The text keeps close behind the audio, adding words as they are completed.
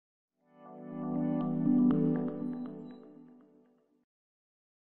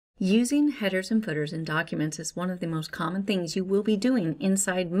Using headers and footers in documents is one of the most common things you will be doing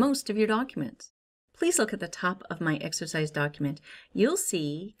inside most of your documents. Please look at the top of my exercise document. You'll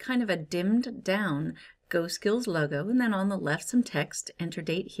see kind of a dimmed down GoSkills logo, and then on the left some text, enter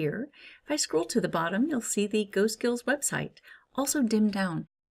date here. If I scroll to the bottom, you'll see the GoSkills website, also dimmed down.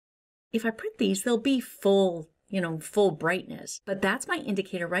 If I print these, they'll be full brightness, but that's my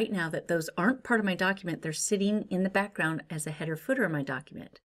indicator right now that those aren't part of my document. They're sitting in the background as a header footer in my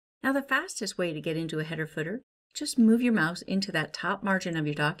document. Now the fastest way to get into a header footer, just move your mouse into that top margin of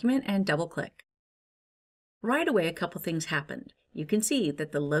your document and double click. Right away, a couple things happened. You can see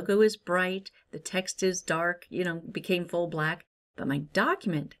that the logo is bright, the text is dark, became full black, but my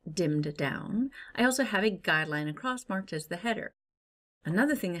document dimmed down. I also have a guideline across marked as the header.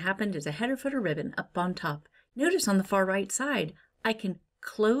 Another thing that happened is a header footer ribbon up on top. Notice on the far right side, I can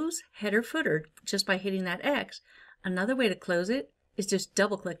close header footer just by hitting that X. Another way to close it is just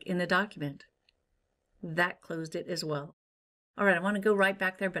double click in the document. That closed it as well. All right, I want to go right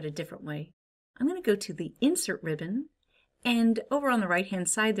back there, but a different way. I'm going to go to the insert ribbon, and over on the right hand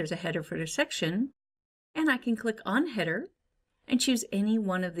side there's a header footer section, and I can click on header and choose any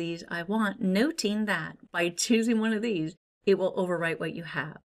one of these I want, noting that by choosing one of these it will overwrite what you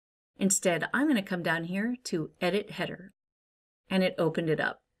have. Instead, I'm going to come down here to edit header, and it opened it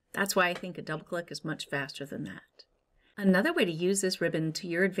up. That's why I think a double click is much faster than that. Another way to use this ribbon to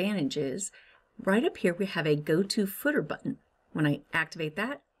your advantage is right up here we have a Go to Footer button. When I activate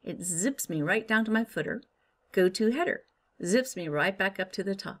that, it zips me right down to my footer. Go to Header zips me right back up to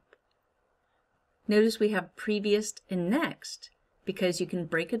the top. Notice we have Previous and Next because you can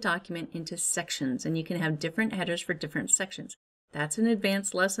break a document into sections and you can have different headers for different sections. That's an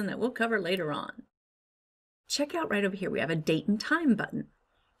advanced lesson that we'll cover later on. Check out right over here, we have a Date and Time button.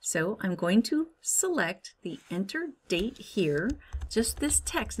 So I'm going to select the Enter Date here, just this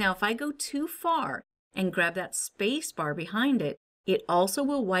text. Now if I go too far and grab that space bar behind it, it also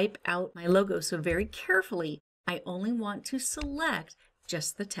will wipe out my logo. So very carefully, I only want to select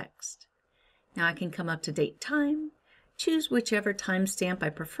just the text. Now I can come up to Date Time, choose whichever timestamp I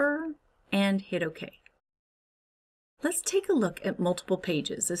prefer, and hit OK. Let's take a look at multiple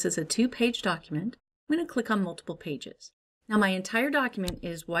pages. This is a 2-page document. I'm going to click on multiple pages. Now my entire document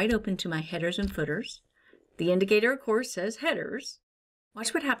is wide open to my headers and footers. The indicator, of course, says headers.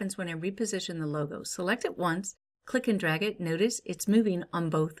 Watch what happens when I reposition the logo. Select it once, click and drag it. Notice it's moving on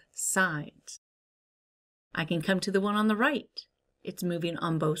both sides. I can come to the one on the right. It's moving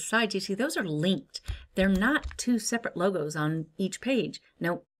on both sides. You see, those are linked. They're not two separate logos on each page.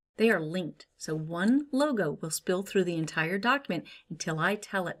 No, they are linked. So one logo will spill through the entire document until I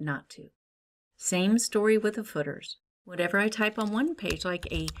tell it not to. Same story with the footers. Whatever I type on one page,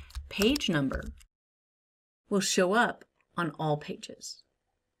 like a page number, will show up on all pages.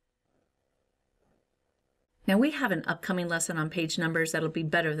 Now we have an upcoming lesson on page numbers that'll be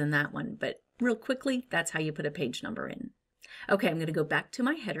better than that one, but real quickly, that's how you put a page number in. Okay, I'm going to go back to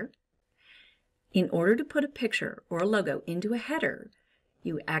my header. In order to put a picture or a logo into a header,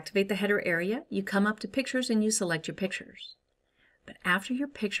 you activate the header area, you come up to pictures and you select your pictures. But after your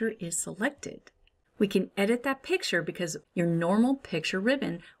picture is selected, we can edit that picture because your normal picture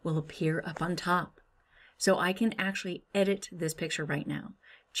ribbon will appear up on top. So I can actually edit this picture right now,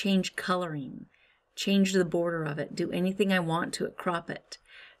 change coloring, change the border of it, do anything I want to it, crop it.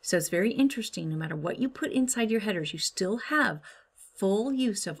 So it's very interesting, no matter what you put inside your headers, you still have full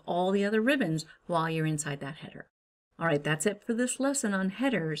use of all the other ribbons while you're inside that header. All right, that's it for this lesson on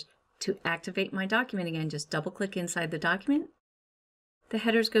headers. To activate my document again, just double click inside the document. The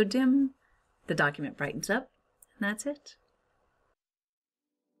headers go dim, the document brightens up, and that's it.